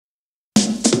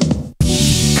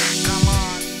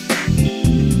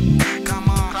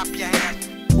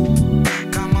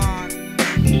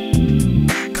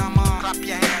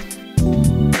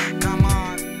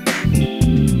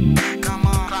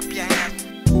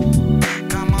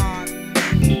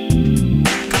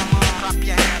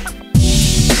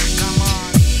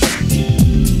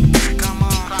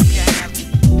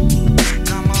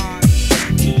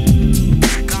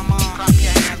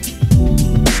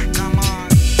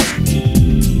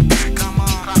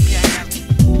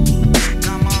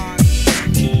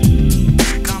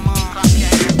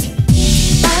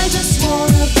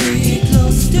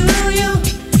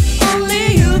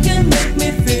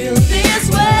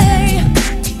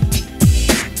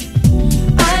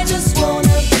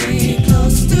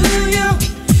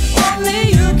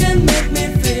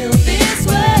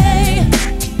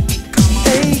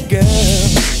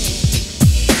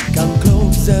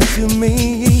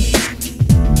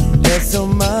so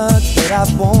much that I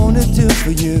wanna do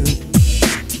for you.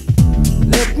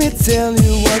 Let me tell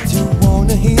you what you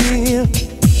wanna hear.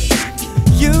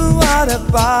 You are the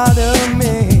part of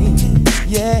me,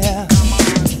 yeah.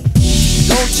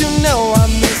 Don't you know I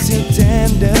miss your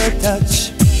tender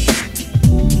touch?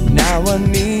 Now I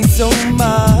need so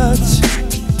much.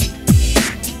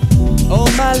 Oh,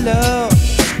 my love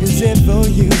is it for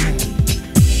you.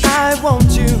 I want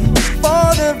you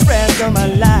for the rest of my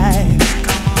life.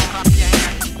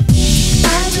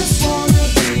 I just wanna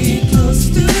be close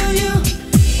to you.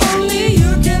 Only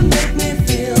you can make me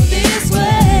feel this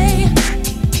way.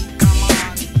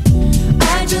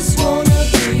 I just wanna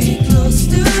be close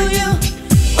to you.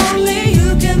 Only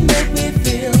you can make me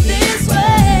feel this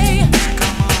way.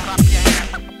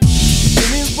 Give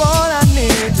me what I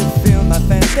need to feel my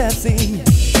fantasy.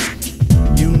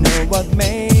 You know what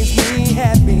makes me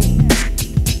happy.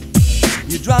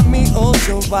 You drive me oh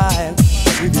so wild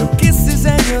with your kisses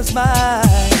and your smile.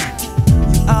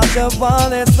 You are the one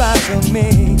that's right for me.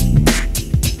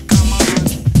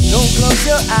 Don't close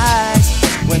your eyes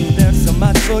when there's so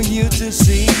much for you to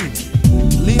see.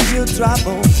 Leave your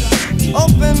troubles,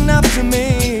 open up to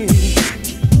me.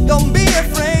 Don't be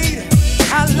afraid,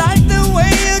 I like the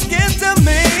way you get to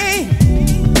me.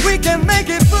 We can make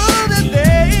it through the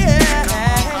day.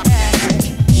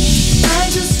 I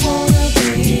just wanna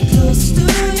be close to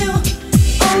you.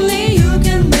 Only you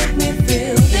can make me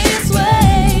feel this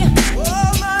way.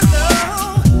 Oh my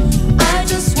love, I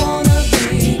just wanna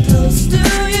be close to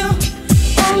you.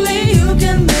 Only you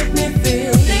can make me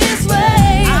feel this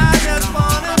way. I just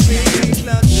wanna be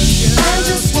close to you. I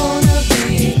just wanna be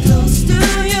close to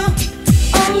you.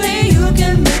 Only you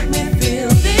can make me feel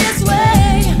this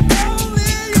way.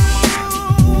 Only you.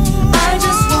 I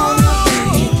just wanna be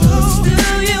close to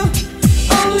you.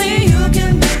 Only you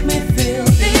can make me feel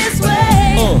this way.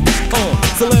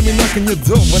 So let me knock on your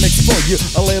door and explore you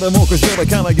a little more, cause you're the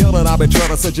kind of girl that I've been trying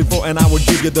to searching for, and I would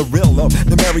give you the real love.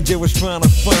 The Mary J was trying to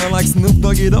find like Snoop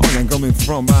Doggy Dogg. I'm coming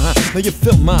from behind. Now you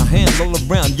feel my hand all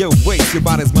around your waist. Your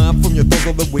body's mine from your toes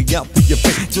all the way up to your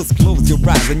face. Just close your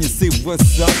eyes and you see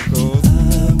what's up, cause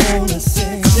I wanna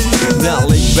say now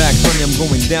lay back, honey, I'm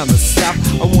going down the south.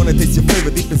 I wanna taste your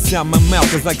flavor deep inside my mouth.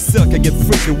 Cause like silk, I get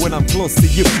freaky when I'm close to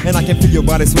you, and I can feel your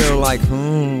body swell like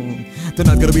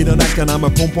Tonight gonna be the night and I'm a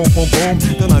boom boom boom boom.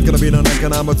 Tonight gonna be the night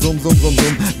and I'm a zoom zoom zoom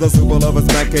zoom. The super lover's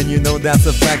back and you know that's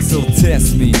a fact. So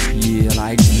test me, yeah,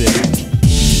 like that.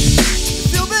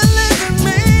 you believe in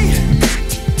me,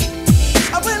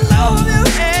 I will love you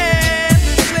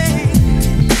endlessly.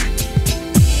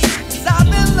 'Cause I've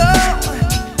been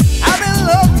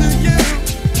loved to you,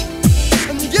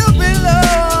 and you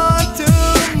belong to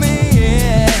me.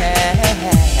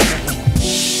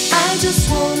 I just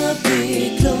wanna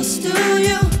be close to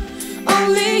you.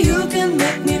 Only you can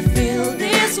make me feel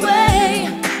this way.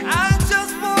 I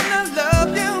just wanna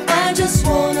love you. I just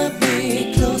wanna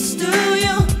be close to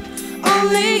you.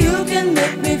 Only you can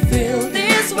make me feel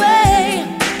this way.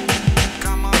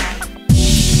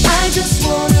 I just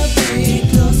wanna be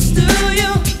close to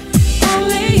you.